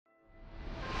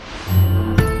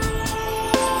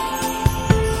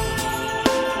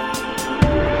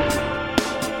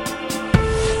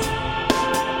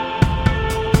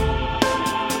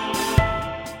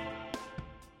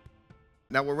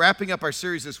Now, we're wrapping up our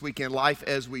series this weekend, Life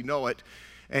as We Know It.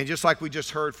 And just like we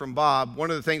just heard from Bob, one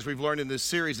of the things we've learned in this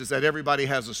series is that everybody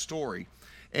has a story.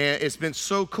 And it's been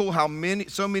so cool how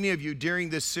so many of you during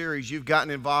this series, you've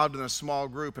gotten involved in a small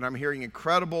group. And I'm hearing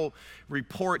incredible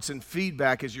reports and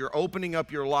feedback as you're opening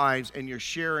up your lives and you're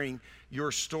sharing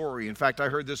your story. In fact, I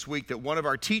heard this week that one of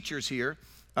our teachers here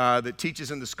that teaches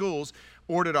in the schools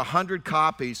ordered 100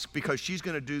 copies because she's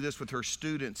going to do this with her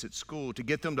students at school to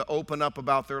get them to open up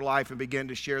about their life and begin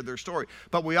to share their story.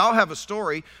 But we all have a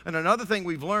story, and another thing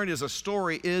we've learned is a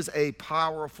story is a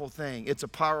powerful thing. It's a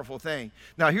powerful thing.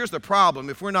 Now, here's the problem.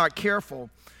 If we're not careful,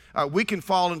 we can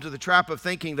fall into the trap of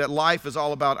thinking that life is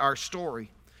all about our story.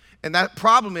 And that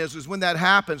problem is when that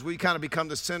happens, we kind of become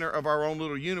the center of our own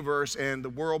little universe, and the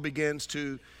world begins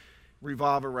to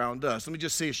revolve around us. Let me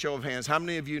just see a show of hands. How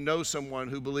many of you know someone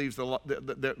who believes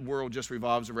that world just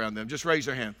revolves around them? Just raise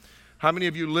your hand. How many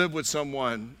of you live with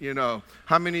someone,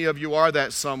 How many of you are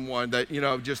that someone that,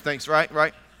 just thinks,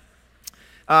 right?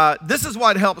 This is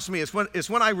what helps me. It's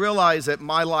when I realize that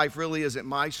my life really isn't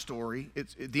my story.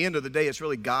 It's, at the end of the day, it's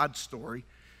really God's story.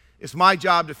 It's my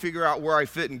job to figure out where I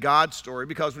fit in God's story,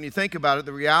 because when you think about it,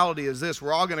 the reality is this: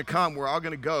 we're all going to come, we're all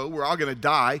going to go, we're all going to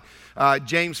die.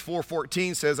 James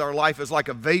 4:14 says our life is like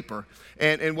a vapor.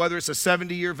 And whether it's a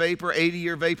 70-year vapor,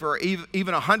 80-year vapor, or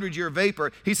even a 100-year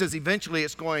vapor, he says eventually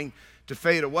it's going to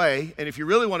fade away. And if you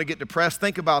really want to get depressed,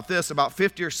 think about this. About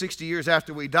 50 or 60 years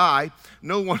after we die,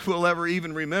 no one will ever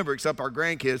even remember, except our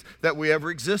grandkids, that we ever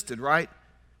existed, right?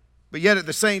 But yet at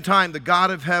the same time, the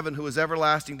God of heaven, who is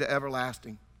everlasting to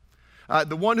everlasting,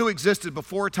 the one who existed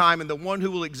before time and the one who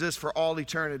will exist for all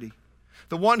eternity,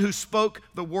 the one who spoke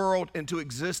the world into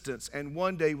existence and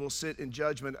one day will sit in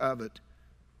judgment of it,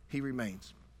 he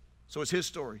remains. So it's his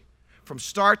story. From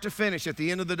start to finish, at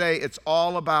the end of the day, it's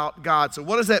all about God. So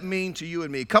what does that mean to you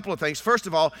and me? A couple of things. First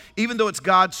of all, even though it's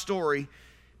God's story,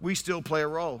 we still play a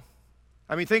role.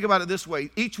 I mean, think about it this way.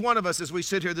 Each one of us, as we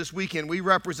sit here this weekend, we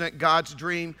represent God's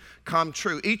dream come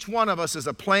true. Each one of us is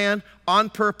a planned,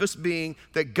 on-purpose being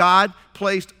that God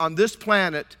placed on this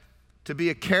planet to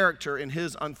be a character in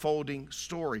his unfolding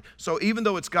story. So even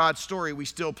though it's God's story, we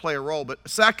still play a role. But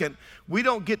second, we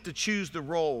don't get to choose the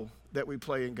role that we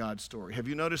play in God's story. Have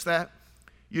you noticed that?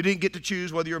 You didn't get to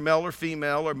choose whether you're male or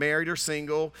female, or married or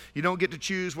single. You don't get to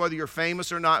choose whether you're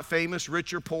famous or not famous,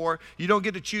 rich or poor. You don't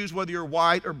get to choose whether you're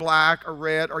white or black or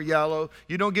red or yellow.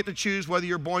 You don't get to choose whether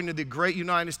you're born in the great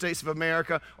United States of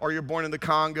America or you're born in the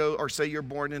Congo, or say you're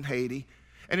born in Haiti.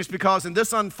 And it's because in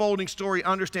this unfolding story,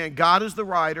 understand God is the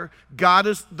writer, God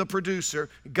is the producer,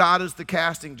 God is the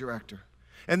casting director.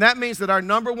 And that means that our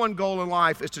number one goal in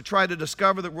life is to try to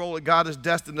discover the role that God has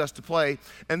destined us to play,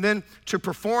 and then to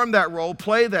perform that role,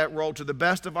 play that role to the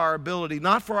best of our ability,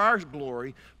 not for our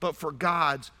glory, but for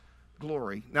God's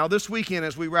glory. Now, this weekend,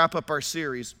 as we wrap up our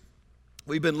series,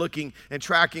 we've been looking and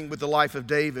tracking with the life of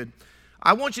David.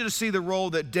 I want you to see the role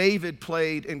that David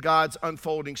played in God's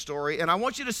unfolding story, and I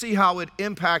want you to see how it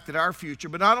impacted our future.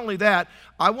 But not only that,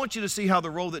 I want you to see how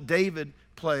the role that David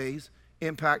plays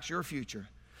impacts your future.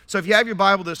 So if you have your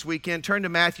Bible this weekend, turn to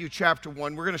Matthew chapter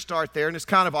 1. We're going to start there, and it's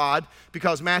kind of odd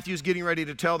because Matthew's getting ready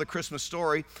to tell the Christmas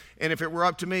story, and if it were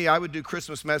up to me, I would do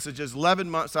Christmas messages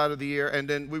 11 months out of the year, and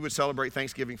then we would celebrate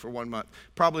Thanksgiving for 1 month.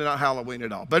 Probably not Halloween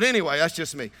at all. But anyway, that's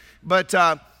just me. But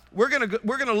we're going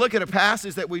to look at a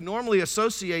passage that we normally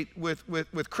associate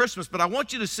with Christmas, but I want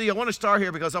to start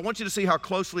here because I want you to see how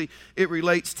closely it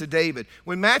relates to David.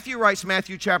 When Matthew writes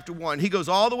Matthew chapter 1, he goes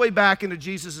all the way back into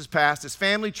Jesus' past, his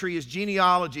family tree, his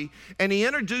genealogy, and he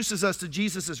introduces us to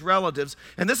Jesus' relatives.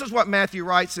 And this is what Matthew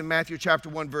writes in Matthew chapter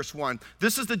 1, verse 1.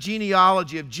 This is the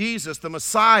genealogy of Jesus, the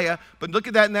Messiah, but look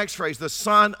at that next phrase, the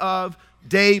son of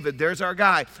David. There's our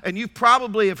guy. And you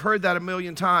probably have heard that a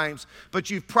million times, but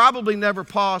you've probably never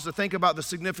paused to think about the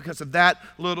significance of that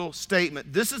little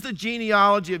statement. This is the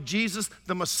genealogy of Jesus,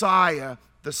 the Messiah,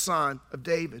 the son of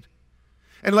David.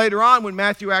 And later on, when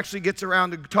Matthew actually gets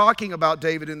around to talking about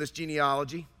David in this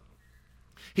genealogy,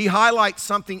 he highlights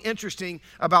something interesting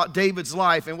about David's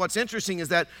life. And what's interesting is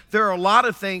that there are a lot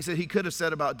of things that he could have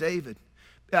said about David.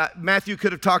 Matthew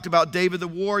could have talked about David the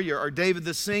warrior, or David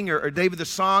the singer, or David the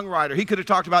songwriter. He could have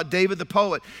talked about David the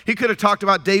poet. He could have talked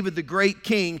about David the great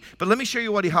king. But let me show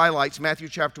you what he highlights, Matthew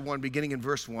chapter 1, beginning in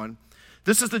verse 1.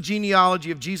 This is the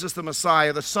genealogy of Jesus the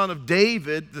Messiah, the son of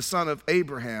David, the son of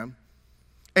Abraham.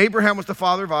 Abraham was the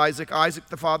father of Isaac, Isaac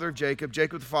the father of Jacob,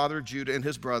 Jacob the father of Judah and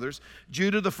his brothers,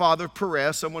 Judah the father of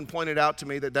Perez. Someone pointed out to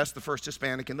me that that's the first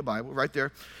Hispanic in the Bible, right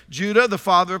there. Judah the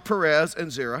father of Perez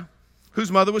and Zerah, whose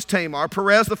mother was Tamar.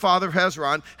 Perez the father of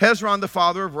Hezron. Hezron the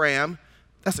father of Ram.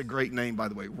 That's a great name, by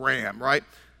the way, Ram, right?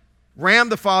 Ram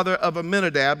the father of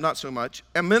Amminadab, not so much.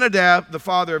 Amminadab the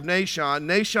father of Nahshon.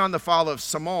 Nahshon the father of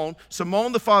Salmon.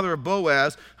 Salmon the father of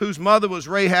Boaz, whose mother was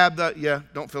Rahab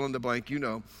don't fill in the blank, you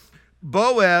know.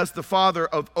 Boaz the father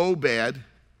of Obed.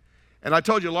 And I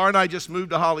told you, Laura and I just moved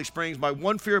to Holly Springs. My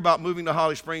one fear about moving to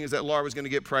Holly Springs is that Laura was going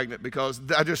to get pregnant, because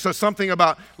there's something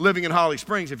about living in Holly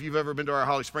Springs, if you've ever been to our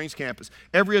Holly Springs campus.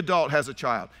 Every adult has a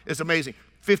child. It's amazing.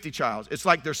 50 child. It's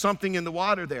like there's something in the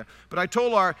water there. But I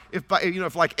told her,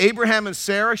 if like Abraham and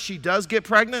Sarah, she does get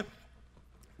pregnant,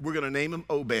 we're going to name him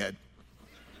Obed.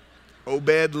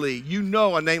 Obed Lee. You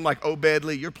know a name like Obed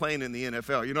Lee, you're playing in the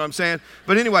NFL. You know what I'm saying?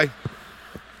 But anyway,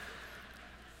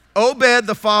 Obed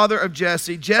the father of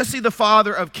Jesse. Jesse the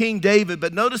father of King David.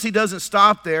 But notice he doesn't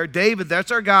stop there. David,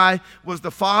 that's our guy, was the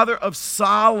father of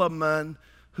Solomon,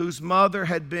 whose mother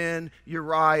had been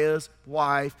Uriah's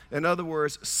wife. In other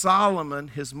words, Solomon,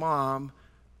 his mom,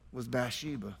 was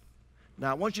Bathsheba.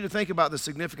 Now, I want you to think about the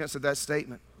significance of that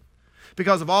statement.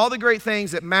 Because of all the great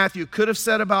things that Matthew could have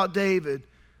said about David,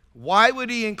 why would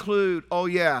he include,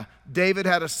 David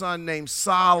had a son named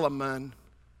Solomon,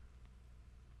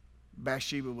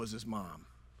 Bathsheba was his mom?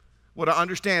 Well, to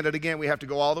understand it, again, we have to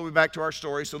go all the way back to our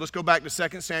story. So let's go back to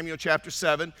 2 Samuel chapter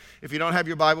 7. If you don't have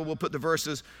your Bible, we'll put the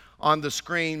verses on the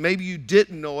screen. Maybe you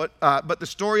didn't know it, but the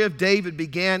story of David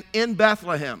began in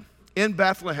Bethlehem. In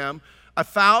Bethlehem,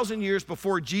 1,000 years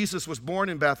before Jesus was born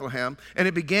in Bethlehem. And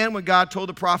it began when God told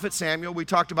the prophet Samuel, we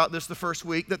talked about this the first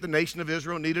week, that the nation of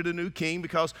Israel needed a new king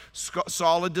because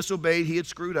Saul had disobeyed, he had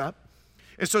screwed up.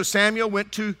 And so Samuel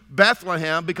went to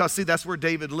Bethlehem because, that's where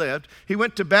David lived. He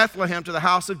went to Bethlehem to the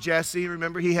house of Jesse.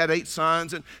 Remember, he had 8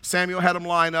 sons, and Samuel had them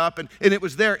line up. And it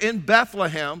was there in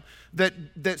Bethlehem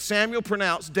that Samuel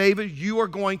pronounced, David, you are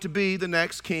going to be the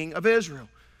next king of Israel.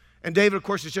 And David, of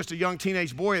course, is just a young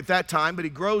teenage boy at that time, but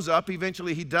he grows up.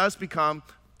 Eventually, he does become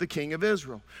the king of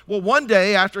Israel. Well, one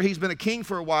day, after he's been a king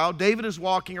for a while, David is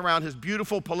walking around his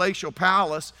beautiful palatial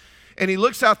palace, and he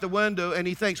looks out the window and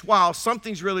he thinks, wow,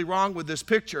 something's really wrong with this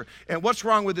picture. And what's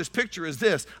wrong with this picture is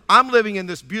this: I'm living in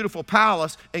this beautiful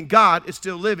palace and God is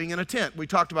still living in a tent. We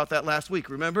talked about that last week,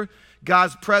 remember?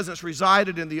 God's presence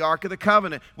resided in the Ark of the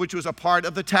Covenant, which was a part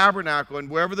of the tabernacle. And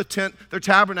wherever their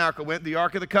tabernacle went, the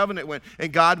Ark of the Covenant went,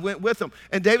 and God went with them.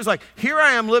 And David's like, here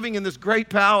I am living in this great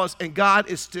palace, and God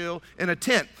is still in a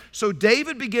tent. So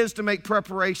David begins to make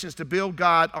preparations to build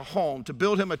God a home, to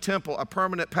build him a temple, a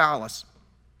permanent palace.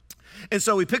 And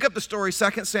so we pick up the story,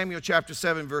 2 Samuel chapter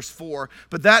 7, verse 4.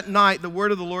 But that night the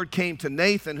word of the Lord came to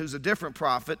Nathan, who's a different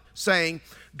prophet, saying,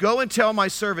 go and tell my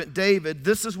servant David,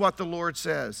 this is what the Lord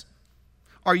says.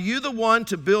 Are you the one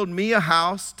to build me a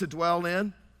house to dwell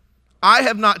in? I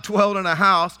have not dwelled in a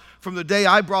house from the day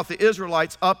I brought the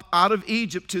Israelites up out of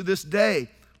Egypt to this day.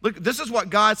 Look, this is what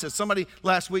God says. Somebody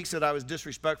last week said I was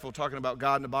disrespectful talking about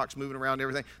God in the box, moving around and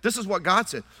everything. This is what God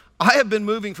said. I have been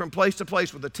moving from place to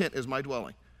place with the tent as my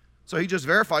dwelling. So he just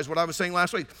verifies what I was saying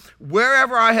last week.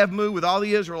 Wherever I have moved with all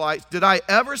the Israelites, did I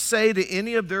ever say to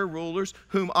any of their rulers,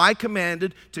 whom I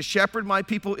commanded to shepherd my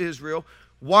people Israel,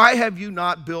 why have you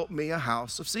not built me a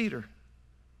house of cedar?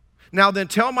 Now then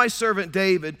tell my servant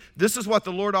David, this is what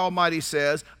the Lord Almighty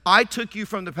says. I took you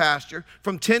from the pasture,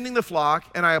 from tending the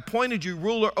flock, and I appointed you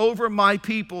ruler over my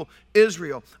people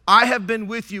Israel. I have been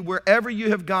with you wherever you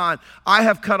have gone. I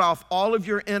have cut off all of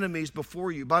your enemies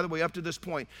before you. By the way, up to this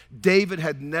point, David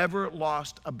had never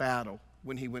lost a battle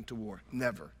when he went to war.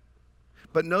 Never.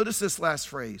 But notice this last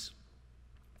phrase.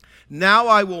 Now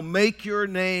I will make your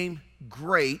name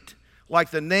great,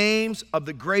 like the names of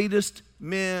the greatest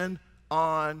men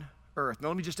on earth. Now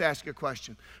let me just ask you a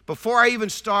question. Before I even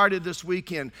started this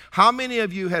weekend, how many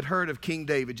of you had heard of King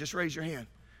David? Just raise your hand.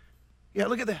 Yeah,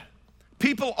 look at that.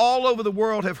 People all over the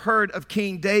world have heard of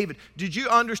King David. Did you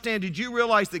understand, did you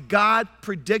realize that God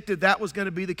predicted that was going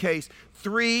to be the case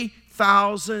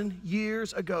 3,000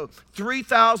 years ago?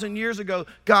 3,000 years ago,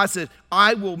 God said,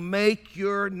 I will make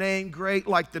your name great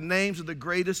like the names of the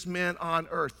greatest men on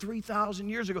earth. 3,000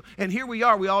 years ago. And here we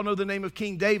are. We all know the name of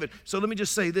King David. So let me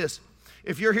just say this.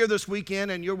 If you're here this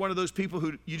weekend and you're one of those people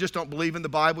who you just don't believe in the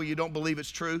Bible, you don't believe it's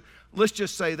true, let's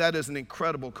just say that is an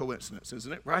incredible coincidence,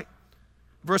 isn't it, right?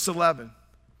 Verse 11,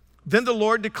 then the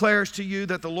Lord declares to you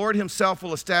that the Lord himself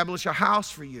will establish a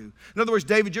house for you. In other words,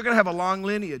 David, you're going to have a long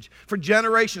lineage. For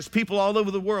generations, people all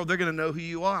over the world, they're going to know who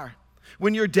you are.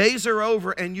 When your days are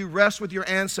over and you rest with your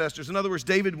ancestors, in other words,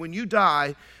 David, when you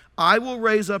die, I will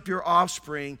raise up your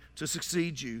offspring to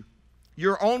succeed you,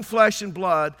 your own flesh and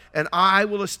blood, and I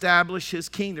will establish his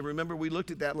kingdom. Remember, we looked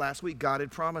at that last week. God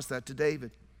had promised that to David.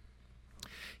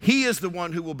 He is the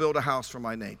one who will build a house for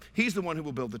my name. He's the one who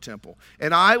will build the temple.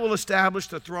 And I will establish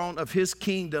the throne of his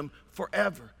kingdom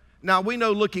forever. Now, we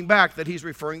know looking back that he's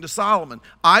referring to Solomon.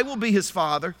 I will be his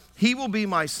father. He will be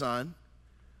my son.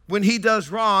 When he does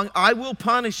wrong, I will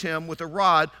punish him with a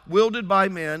rod wielded by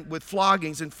men, with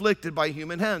floggings inflicted by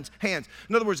human hands.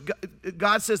 In other words,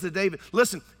 God says to David,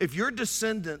 listen, if your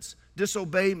descendants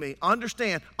disobey me,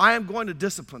 understand, I am going to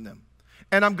discipline them.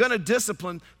 And I'm going to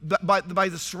discipline by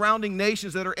the surrounding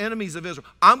nations that are enemies of Israel.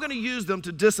 I'm going to use them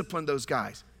to discipline those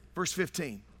guys. Verse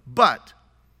 15. But,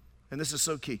 and this is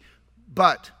so key,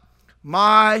 but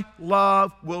my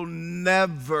love will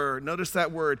never, notice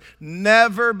that word,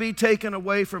 never be taken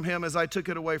away from him as I took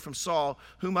it away from Saul,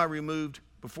 whom I removed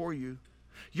before you.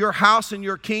 Your house and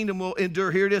your kingdom will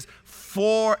endure, here it is,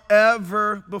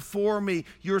 forever before me.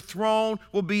 Your throne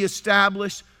will be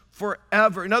established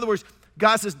forever. In other words,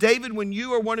 God says, David, when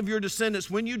you are one of your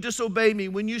descendants, when you disobey me,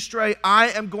 when you stray, I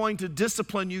am going to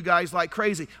discipline you guys like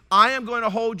crazy. I am going to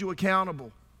hold you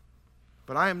accountable.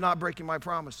 But I am not breaking my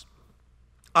promise.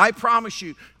 I promise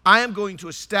you, I am going to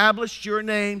establish your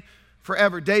name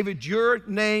forever. David, your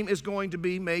name is going to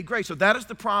be made great. So that is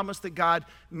the promise that God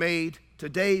made to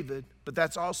David, but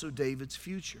that's also David's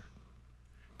future.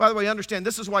 By the way, understand,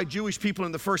 this is why Jewish people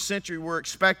in the first century were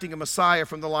expecting a Messiah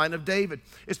from the line of David.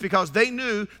 It's because they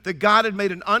knew that God had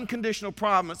made an unconditional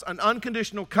promise, an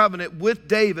unconditional covenant with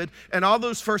David, and all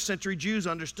those first century Jews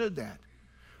understood that.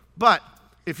 But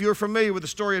if you're familiar with the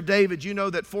story of David, you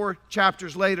know that 4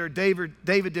 chapters later, David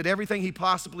did everything he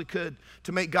possibly could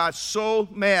to make God so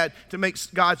mad, to make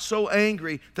God so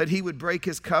angry that he would break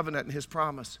his covenant and his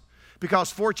promise.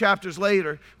 Because 4 chapters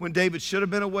later, when David should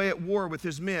have been away at war with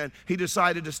his men, he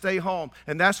decided to stay home.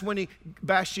 And that's when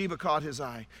Bathsheba caught his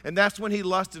eye. And that's when he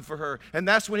lusted for her. And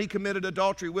that's when he committed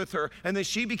adultery with her. And then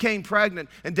she became pregnant.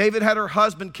 And David had her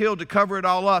husband killed to cover it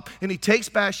all up. And he takes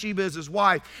Bathsheba as his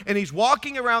wife. And he's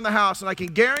walking around the house. And I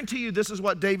can guarantee you this is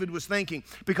what David was thinking.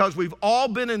 Because we've all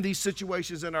been in these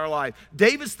situations in our life.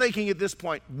 David's thinking at this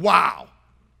point, wow,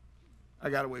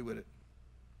 I got away with it.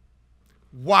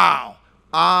 Wow.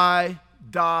 I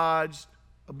dodged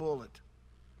a bullet.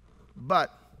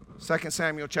 But 2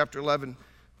 Samuel chapter 11,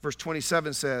 verse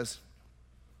 27 says,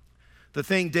 the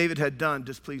thing David had done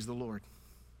displeased the Lord.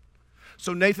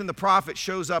 So Nathan the prophet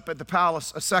shows up at the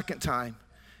palace a second time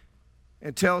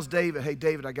and tells David, hey,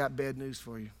 David, I got bad news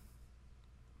for you.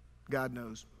 God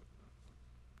knows.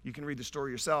 You can read the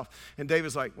story yourself. And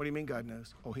David's like, what do you mean God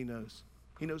knows? Oh, he knows.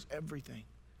 He knows everything.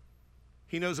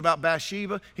 He knows about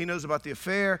Bathsheba. He knows about the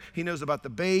affair. He knows about the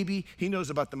baby. He knows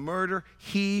about the murder.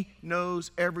 He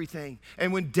knows everything.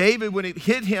 And when it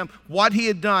hit him, what he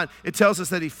had done, it tells us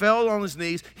that he fell on his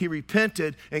knees. He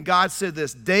repented. And God said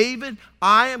this, David,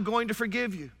 I am going to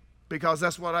forgive you because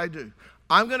that's what I do.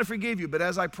 I'm going to forgive you. But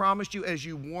as I promised you,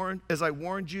 as I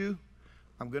warned you,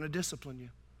 I'm going to discipline you.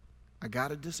 I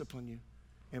got to discipline you.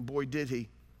 And boy, did he.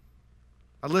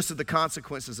 I listed the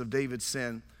consequences of David's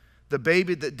sin. The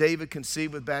baby that David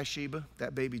conceived with Bathsheba,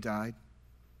 that baby died.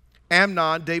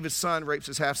 Amnon, David's son, rapes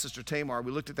his half-sister Tamar.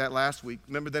 We looked at that last week.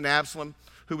 Remember then Absalom,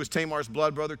 who was Tamar's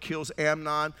blood brother, kills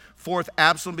Amnon. 4th,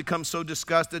 Absalom becomes so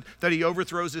disgusted that he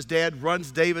overthrows his dad,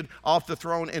 runs David off the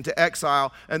throne into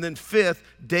exile. And then 5th,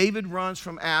 David runs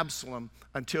from Absalom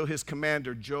until his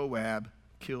commander, Joab,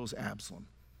 kills Absalom.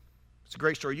 It's a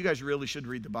great story. You guys really should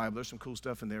read the Bible. There's some cool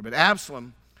stuff in there. But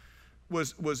Absalom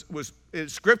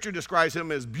Scripture describes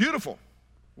him as beautiful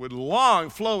with long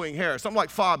flowing hair, something like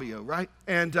Fabio, right?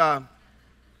 And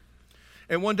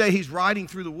one day he's riding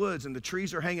through the woods and the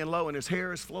trees are hanging low and his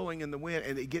hair is flowing in the wind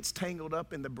and it gets tangled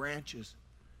up in the branches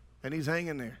and he's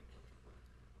hanging there.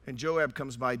 And Joab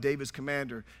comes by, David's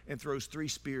commander, and throws 3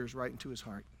 spears right into his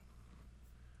heart.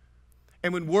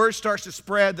 And when word starts to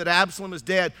spread that Absalom is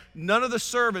dead, none of the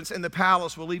servants in the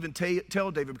palace will even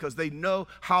tell David because they know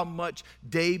how much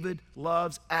David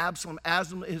loves Absalom.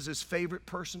 Absalom is his favorite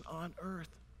person on earth.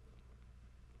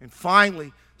 And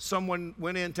finally, someone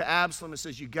went into Absalom and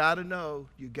says, you got to know.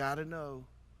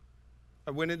 I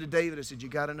went into David and said, you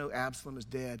got to know Absalom is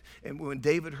dead. And when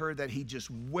David heard that, he just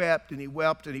wept and he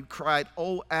cried,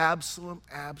 oh, Absalom,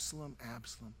 Absalom,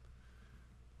 Absalom.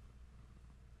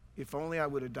 If only I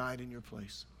would have died in your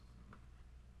place.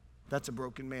 That's a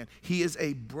broken man. He is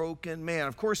a broken man.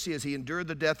 Of course he is. He endured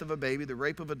the death of a baby, the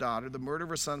rape of a daughter, the murder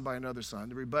of a son by another son,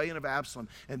 the rebellion of Absalom,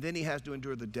 and then he has to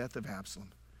endure the death of Absalom.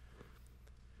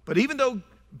 But even though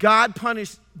God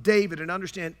punished David, and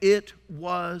understand it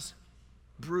was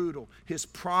brutal, his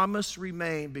promise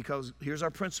remained because, here's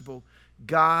our principle,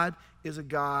 God is a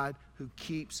God who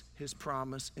keeps his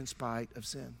promise in spite of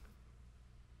sin.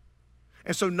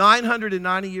 And so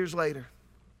 990 years later,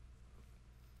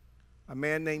 a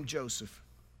man named Joseph,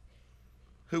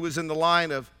 who was in the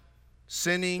line of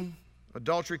sinning,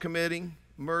 adultery committing,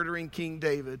 murdering King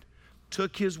David,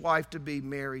 took his wife to be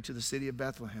Mary to the city of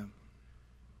Bethlehem.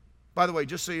 By the way,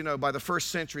 just so you know, by the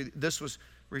first century, this was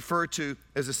referred to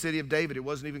as the city of David. It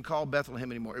wasn't even called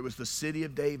Bethlehem anymore. It was the city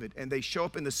of David. And they show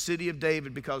up in the city of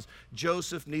David because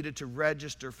Joseph needed to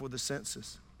register for the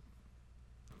census.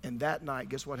 And that night,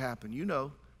 guess what happened? You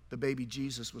know, the baby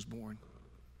Jesus was born.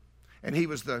 And he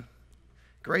was the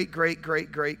great grandson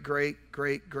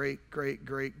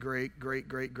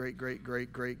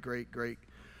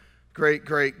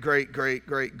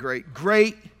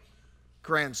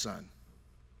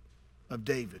of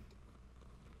David,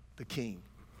 the king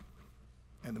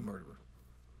and the murderer,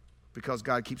 because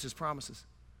God keeps his promises.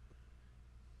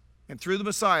 And through the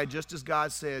Messiah, just as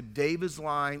God said, David's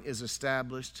line is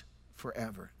established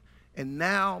forever. And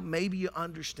now maybe you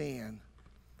understand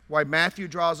why Matthew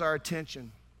draws our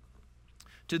attention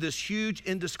to this huge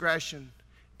indiscretion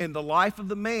in the life of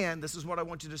the man, this is what I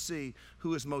want you to see,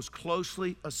 who is most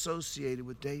closely associated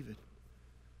with David.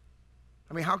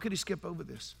 I mean, how could he skip over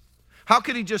this? How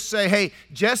could he just say, hey,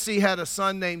 Jesse had a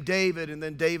son named David, and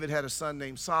then David had a son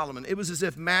named Solomon? It was as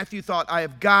if Matthew thought, I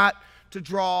have got to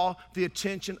draw the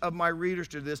attention of my readers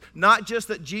to this. Not just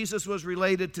that Jesus was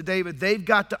related to David. They've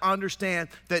got to understand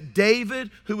that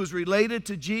David, who was related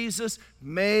to Jesus,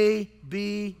 may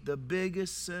be the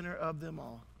biggest sinner of them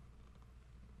all.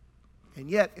 And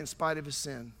yet, in spite of his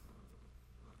sin,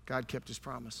 God kept his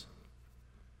promise.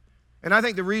 And I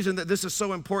think the reason that this is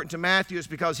so important to Matthew is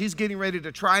because he's getting ready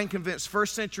to try and convince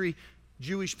first century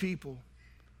Jewish people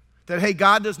that, hey,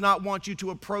 God does not want you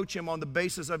to approach him on the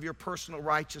basis of your personal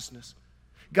righteousness.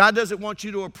 God doesn't want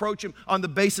you to approach him on the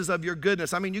basis of your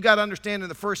goodness. I mean, you got to understand in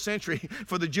the first century,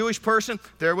 for the Jewish person,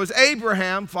 there was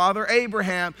Abraham, Father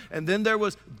Abraham, and then there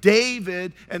was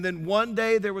David, and then one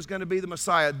day there was going to be the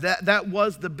Messiah. That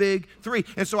was the big three.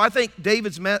 And so I think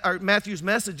Matthew's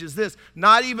message is this: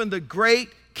 not even the great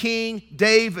King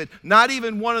David, not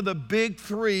even one of the big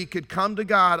three could come to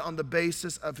God on the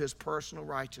basis of his personal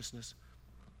righteousness.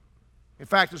 In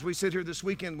fact, as we sit here this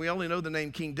weekend, we only know the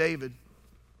name King David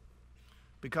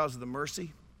because of the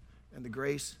mercy and the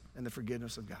grace and the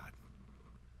forgiveness of God.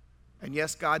 And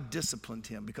yes, God disciplined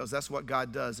him because that's what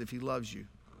God does if he loves you.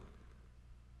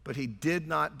 But he did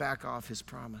not back off his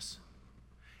promise.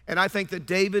 And I think that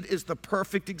David is the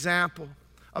perfect example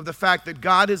of the fact that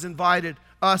God has invited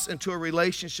us into a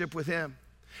relationship with him.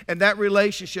 And that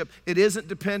relationship, it isn't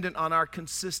dependent on our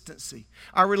consistency.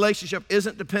 Our relationship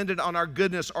isn't dependent on our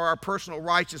goodness or our personal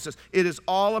righteousness. It is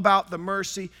all about the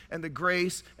mercy and the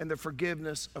grace and the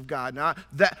forgiveness of God. Now,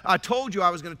 I told you I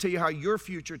was going to tell you how your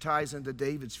future ties into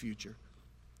David's future.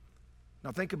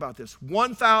 Now think about this.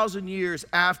 1,000 years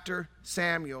after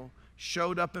Samuel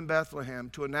showed up in Bethlehem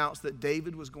to announce that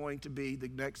David was going to be the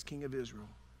next king of Israel,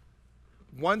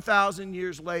 1,000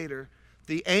 years later,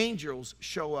 the angels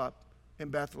show up in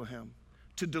Bethlehem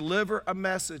to deliver a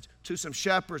message to some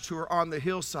shepherds who are on the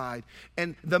hillside.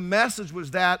 And the message was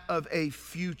that of a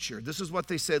future. This is what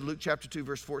they said, Luke chapter 2,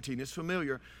 verse 14. It's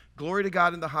familiar. Glory to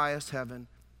God in the highest heaven,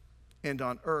 and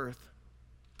on earth,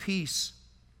 peace.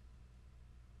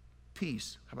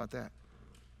 Peace. How about that?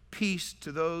 Peace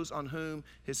to those on whom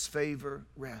his favor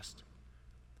rests.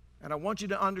 And I want you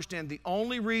to understand the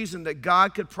only reason that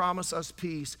God could promise us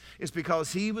peace is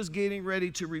because he was getting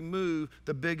ready to remove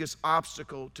the biggest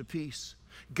obstacle to peace.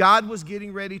 God was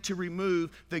getting ready to remove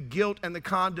the guilt and the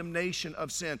condemnation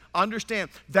of sin.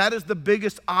 Understand, that is the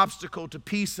biggest obstacle to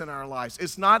peace in our lives.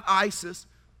 It's not ISIS.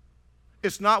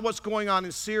 It's not what's going on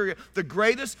in Syria. The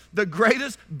greatest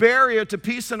barrier to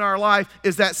peace in our life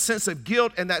is that sense of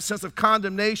guilt and that sense of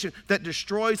condemnation that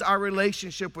destroys our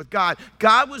relationship with God.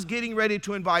 God was getting ready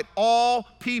to invite all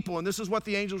people, and this is what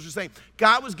the angels were saying.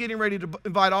 God was getting ready to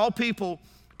invite all people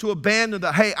to abandon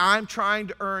the, hey, I'm trying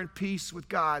to earn peace with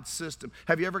God system.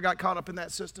 Have you ever got caught up in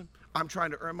that system? I'm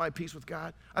trying to earn my peace with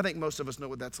God. I think most of us know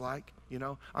what that's like. You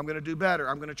know, I'm going to do better.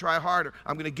 I'm going to try harder.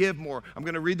 I'm going to give more. I'm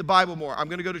going to read the Bible more. I'm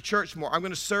going to go to church more. I'm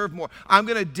going to serve more. I'm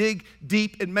going to dig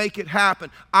deep and make it happen.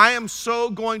 I am so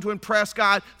going to impress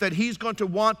God that he's going to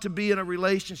want to be in a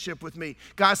relationship with me.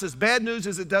 God says, bad news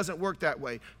is it doesn't work that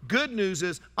way. Good news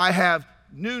is I have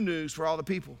new news for all the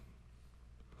people.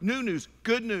 New news,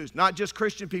 good news, not just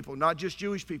Christian people, not just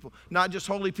Jewish people, not just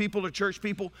holy people or church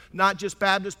people, not just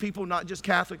Baptist people, not just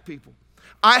Catholic people.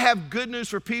 I have good news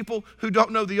for people who don't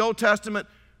know the Old Testament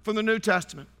from the New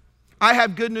Testament. I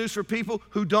have good news for people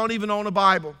who don't even own a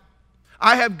Bible.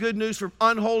 I have good news for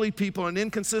unholy people and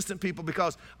inconsistent people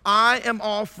because I am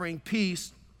offering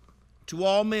peace to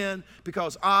all men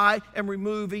because I am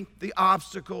removing the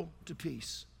obstacle to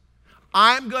peace.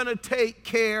 I'm going to take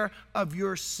care of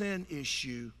your sin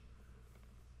issue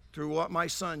through what my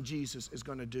son Jesus is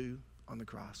going to do on the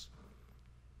cross.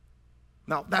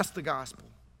 Now, that's the gospel.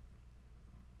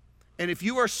 And if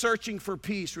you are searching for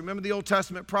peace, remember the Old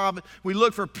Testament prophet, we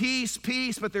look for peace,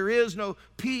 peace, but there is no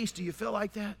peace. Do you feel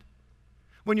like that?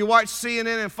 When you watch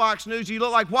CNN and Fox News, you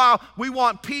look like, wow, we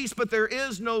want peace, but there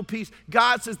is no peace.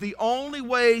 God says the only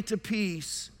way to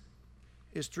peace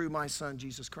is through my Son,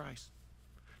 Jesus Christ.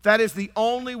 That is the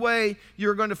only way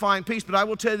you're going to find peace. But I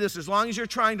will tell you this, as long as you're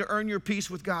trying to earn your peace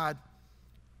with God,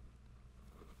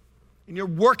 and you're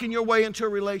working your way into a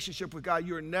relationship with God,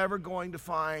 you're never going to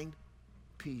find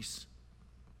peace.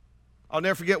 I'll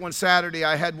never forget one Saturday,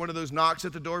 I had one of those knocks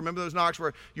at the door. Remember those knocks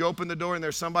where you open the door and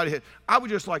there's somebody? I would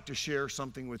just like to share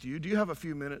something with you. Do you have a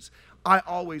few minutes? I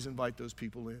always invite those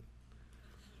people in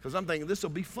because I'm thinking this will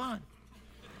be fun.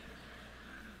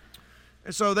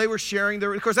 And so they were sharing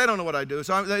of course, they don't know what I do.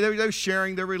 So they were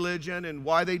sharing their religion and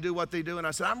why they do what they do. And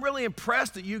I said, I'm really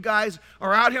impressed that you guys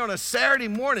are out here on a Saturday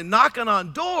morning knocking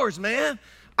on doors, man.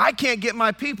 I can't get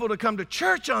my people to come to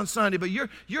church on Sunday, but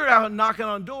you're out knocking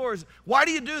on doors. Why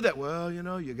do you do that? Well,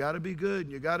 you got to be good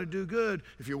and you got to do good.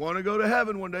 If you want to go to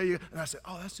heaven one day. And I said,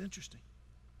 oh, that's interesting.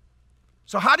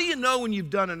 So how do you know when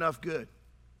you've done enough good?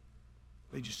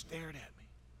 They just stared at me.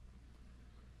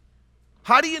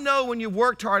 How do you know when you've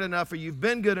worked hard enough or you've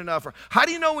been good enough? Or how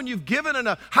do you know when you've given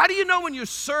enough? How do you know when you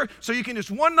serve? So you can just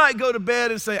one night go to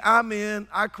bed and say, I'm in,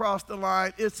 I crossed the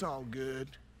line, it's all good.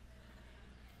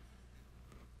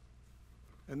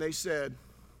 And they said,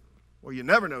 well, you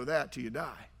never know that till you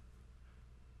die.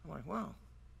 I'm like, wow.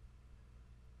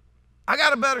 I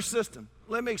got a better system.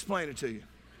 Let me explain it to you.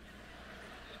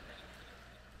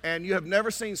 And you have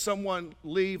never seen someone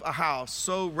leave a house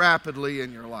so rapidly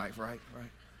in your life, right?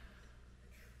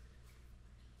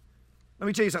 Let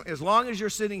me tell you something. As long as you're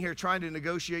sitting here trying to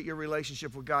negotiate your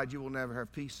relationship with God, you will never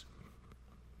have peace.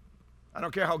 I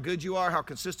don't care how good you are, how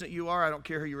consistent you are. I don't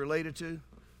care who you're related to.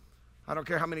 I don't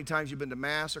care how many times you've been to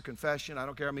Mass or confession. I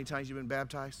don't care how many times you've been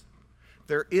baptized.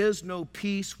 There is no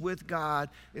peace with God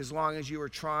as long as you are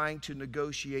trying to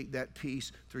negotiate that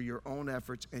peace through your own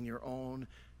efforts and your own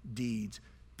deeds.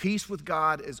 Peace with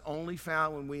God is only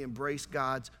found when we embrace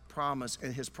God's promise,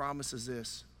 and His promise is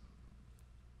this: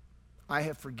 I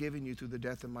have forgiven you through the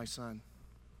death of my Son.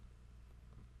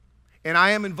 And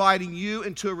I am inviting you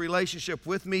into a relationship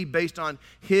with me based on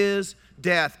His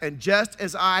death. And just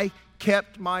as I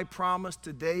kept my promise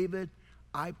to David,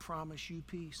 I promise you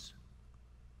peace.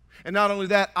 And not only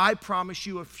that, I promise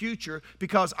you a future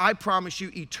because I promise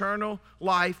you eternal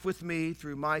life with me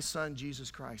through my Son, Jesus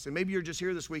Christ. And maybe you're just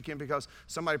here this weekend because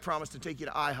somebody promised to take you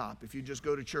to IHOP if you just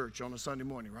go to church on a Sunday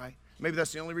morning, right? Maybe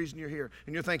that's the only reason you're here.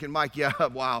 And you're thinking, Mike, yeah,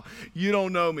 wow, you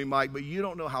don't know me, Mike, but you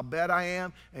don't know how bad I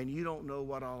am, and you don't know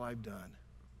what all I've done.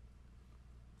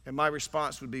 And my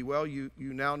response would be, well, you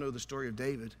now know the story of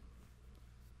David.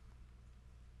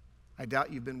 I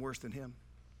doubt you've been worse than him.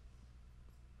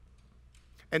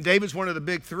 And David's one of the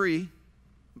big three: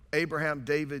 Abraham,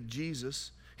 David,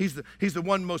 Jesus. He's the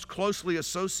one most closely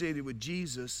associated with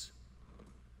Jesus,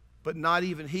 but not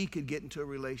even he could get into a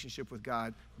relationship with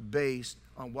God based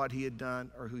on what he had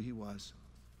done or who he was.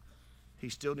 He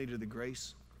still needed the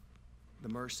grace, the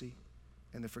mercy,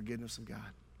 and the forgiveness of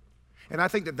God. And I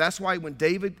think that's why when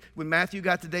Matthew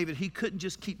got to David, he couldn't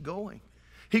just keep going.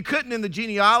 He couldn't in the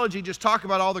genealogy just talk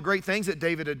about all the great things that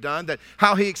David had done, that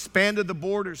how he expanded the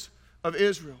borders of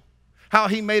Israel, how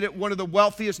he made it one of the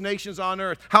wealthiest nations on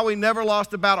earth, how he never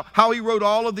lost a battle, how he wrote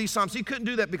all of these Psalms. He couldn't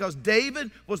do that because David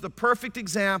was the perfect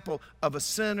example of a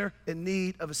sinner in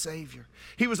need of a Savior.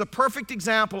 He was a perfect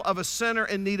example of a sinner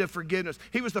in need of forgiveness.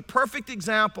 He was the perfect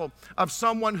example of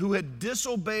someone who had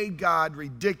disobeyed God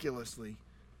ridiculously,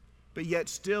 but yet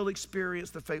still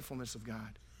experienced the faithfulness of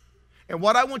God. And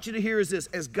what I want you to hear is this: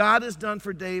 as God has done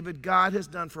for David, God has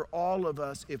done for all of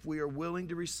us if we are willing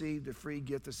to receive the free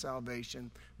gift of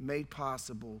salvation made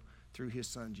possible through His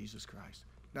Son, Jesus Christ.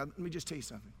 Now, let me just tell you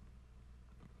something.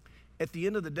 At the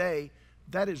end of the day,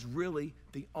 that is really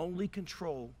the only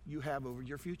control you have over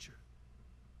your future.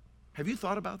 Have you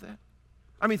thought about that?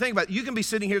 I mean, think about it. You can be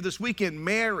sitting here this weekend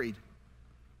married.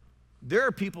 There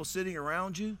are people sitting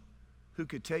around you who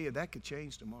could tell you that could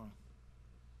change tomorrow.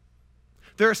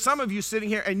 There are some of you sitting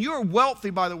here, and you're wealthy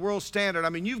by the world's standard. I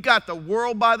mean, you've got the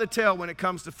world by the tail when it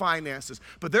comes to finances.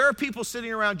 But there are people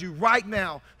sitting around you right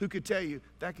now who could tell you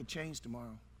that could change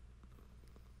tomorrow.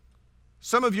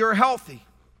 Some of you are healthy.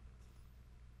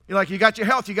 You're like, you got your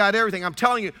health, you got everything. I'm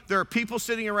telling you, there are people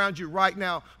sitting around you right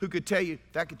now who could tell you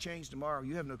that could change tomorrow.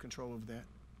 You have no control over that.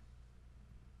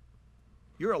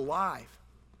 You're alive.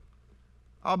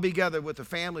 I'll be gathered with a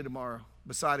family tomorrow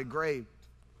beside a grave,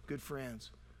 good friends,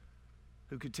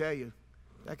 who could tell you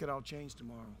that could all change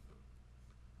tomorrow.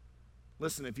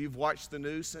 Listen, if you've watched the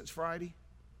news since Friday,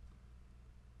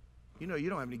 you know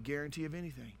you don't have any guarantee of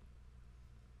anything.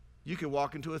 You could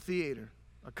walk into a theater,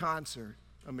 a concert,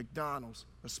 a McDonald's,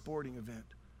 a sporting event.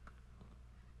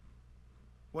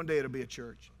 One day it'll be a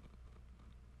church.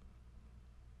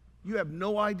 You have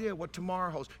no idea what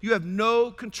tomorrow holds. You have no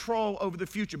control over the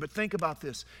future. But think about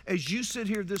this. As you sit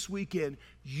here this weekend,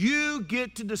 you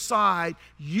get to decide,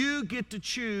 you get to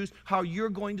choose how you're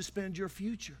going to spend your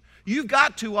future. You've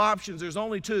got two options. There's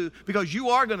only two, because you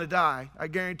are going to die. I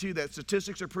guarantee you that.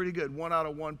 Statistics are pretty good. 1 out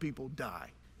of 1 people die.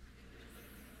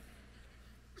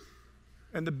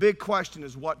 And the big question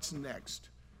is, what's next?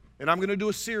 And I'm going to do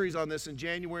a series on this in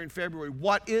January and February.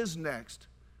 What is next?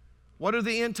 What do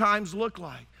the end times look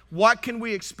like? What can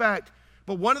we expect?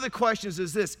 But one of the questions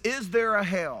is this: is there a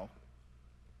hell?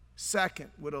 Second,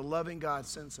 would a loving God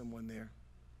send someone there?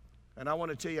 And I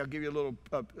want to tell you, I'll give you a little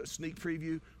sneak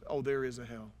preview. Oh, there is a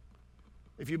hell.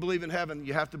 If you believe in heaven,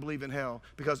 you have to believe in hell.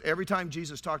 Because every time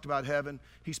Jesus talked about heaven,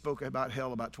 he spoke about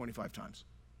hell about 25 times.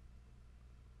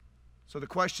 So the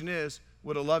question is,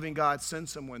 would a loving God send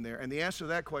someone there? And the answer to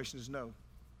that question is no.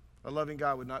 A loving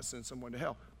God would not send someone to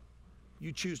hell.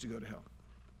 You choose to go to hell.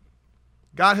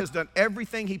 God has done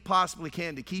everything he possibly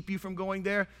can to keep you from going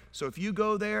there. So if you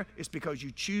go there, it's because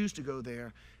you choose to go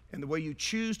there. And the way you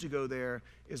choose to go there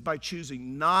is by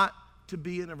choosing not to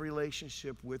be in a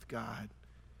relationship with God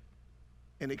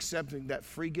and accepting that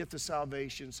free gift of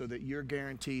salvation so that you're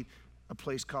guaranteed a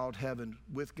place called heaven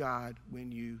with God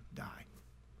when you die.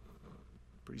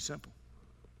 Pretty simple.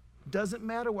 Doesn't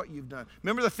matter what you've done.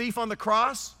 Remember the thief on the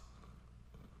cross?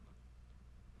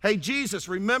 Hey, Jesus,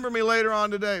 remember me later on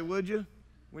today, would you?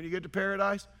 When you get to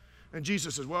paradise? And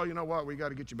Jesus says, well, you know what? We got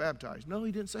to get you baptized. No,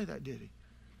 he didn't say that, did he?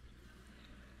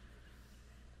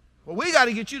 Well, we got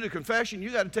to get you to confession. You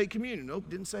got to take communion. Nope,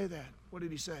 didn't say that. What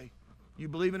did he say? You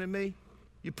believing in me?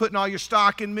 You putting all your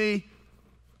stock in me?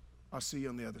 I'll see you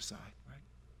on the other side, right?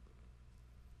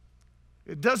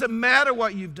 It doesn't matter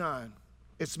what you've done.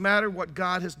 It's matter what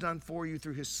God has done for you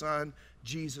through his Son,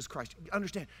 Jesus Christ.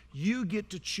 Understand, you get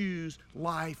to choose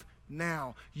life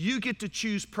now. You get to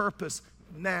choose purpose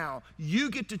now.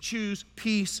 You get to choose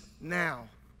peace now.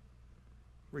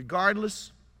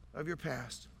 Regardless of your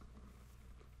past,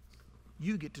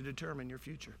 you get to determine your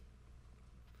future.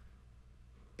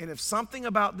 And if something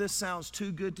about this sounds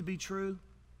too good to be true,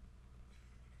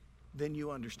 then you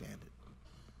understand it.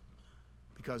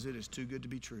 Because it is too good to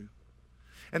be true.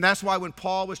 And that's why when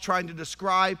Paul was trying to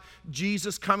describe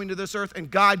Jesus coming to this earth and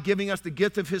God giving us the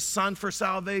gift of his Son for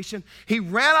salvation, he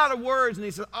ran out of words and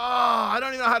he said, I don't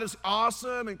even know how to,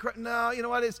 awesome. And no, you know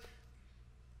what?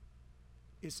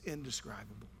 It's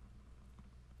indescribable.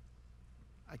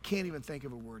 I can't even think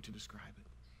of a word to describe it.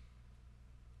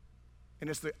 And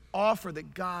it's the offer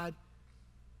that God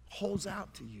holds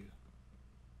out to you.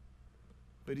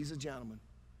 But he's a gentleman.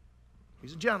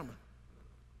 He's a gentleman.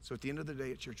 So at the end of the day,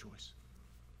 it's your choice.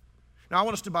 Now, I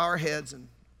want us to bow our heads, and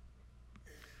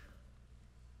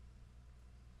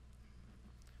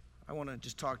I want to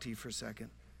just talk to you for a second.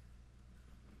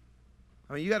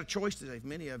 I mean, you got a choice today,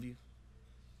 many of you.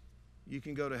 You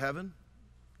can go to heaven.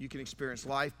 You can experience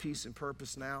life, peace, and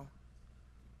purpose now.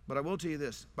 But I will tell you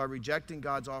this, by rejecting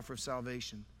God's offer of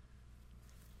salvation,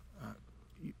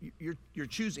 you're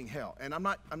choosing hell. And I'm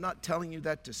not telling you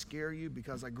that to scare you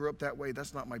because I grew up that way.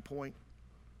 That's not my point.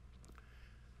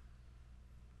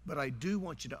 But I do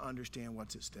want you to understand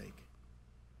what's at stake.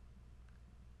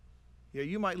 Yeah,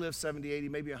 you might live 70, 80,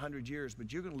 maybe 100 years,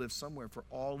 but you're going to live somewhere for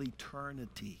all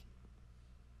eternity.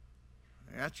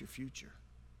 And that's your future.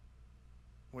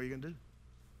 What are you going to do?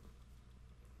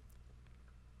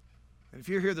 And if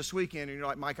you're here this weekend and you're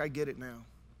like, Mike, I get it now.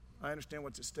 I understand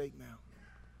what's at stake now.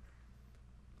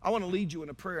 I want to lead you in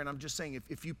a prayer, and I'm just saying,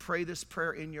 if you pray this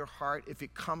prayer in your heart, if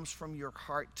it comes from your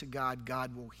heart to God,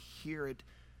 God will hear it.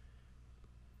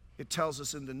 It tells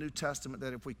us in the New Testament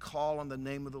that if we call on the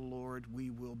name of the Lord,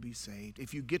 we will be saved.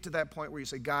 If you get to that point where you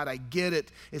say, God, I get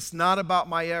it. It's not about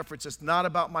my efforts. It's not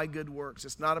about my good works.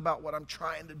 It's not about what I'm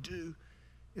trying to do.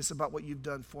 It's about what you've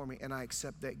done for me, and I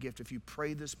accept that gift. If you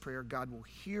pray this prayer, God will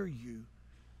hear you,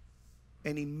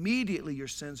 and immediately your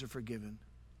sins are forgiven.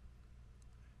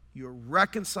 You're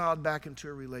reconciled back into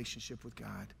a relationship with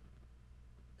God,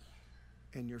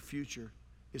 and your future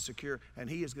is secure, and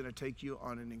he is going to take you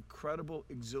on an incredible,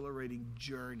 exhilarating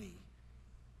journey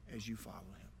as you follow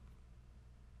him.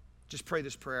 Just pray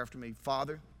this prayer after me.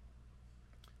 Father,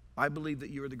 I believe that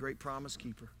you are the great promise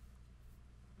keeper.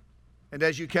 And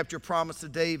as you kept your promise to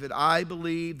David, I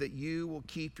believe that you will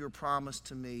keep your promise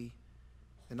to me,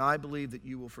 and I believe that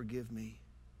you will forgive me,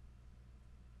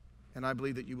 and I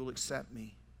believe that you will accept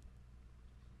me.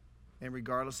 And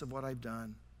regardless of what I've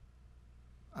done,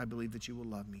 I believe that you will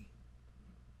love me.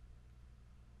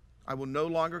 I will no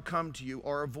longer come to you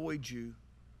or avoid you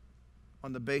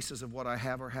on the basis of what I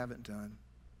have or haven't done.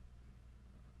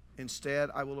 Instead,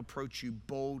 I will approach you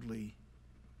boldly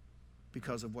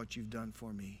because of what you've done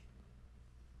for me.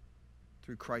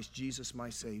 Through Christ Jesus, my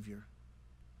Savior,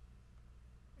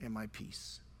 and my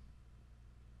peace.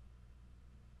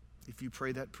 If you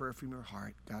pray that prayer from your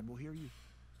heart, God will hear you.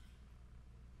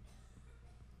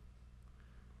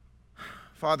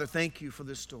 Father, thank you for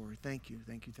this story. Thank you,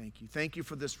 thank you, thank you. Thank you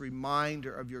for this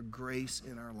reminder of your grace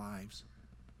in our lives.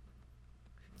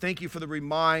 Thank you for the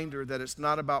reminder that it's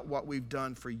not about what we've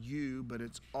done for you, but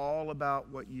it's all about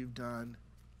what you've done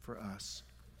for us.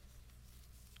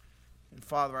 And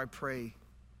Father, I pray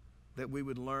that we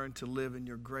would learn to live in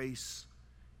your grace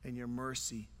and your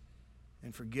mercy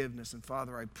and forgiveness. And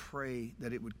Father, I pray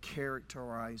that it would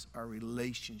characterize our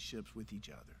relationships with each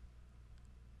other.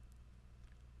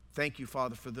 Thank you,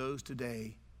 Father, for those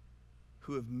today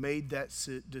who have made that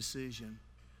decision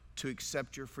to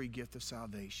accept your free gift of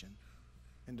salvation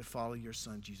and to follow your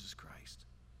Son, Jesus Christ.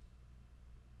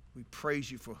 We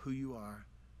praise you for who you are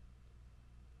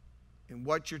and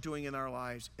what you're doing in our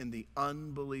lives and the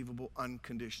unbelievable,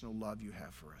 unconditional love you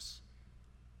have for us.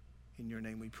 In your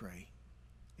name we pray.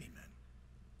 Amen.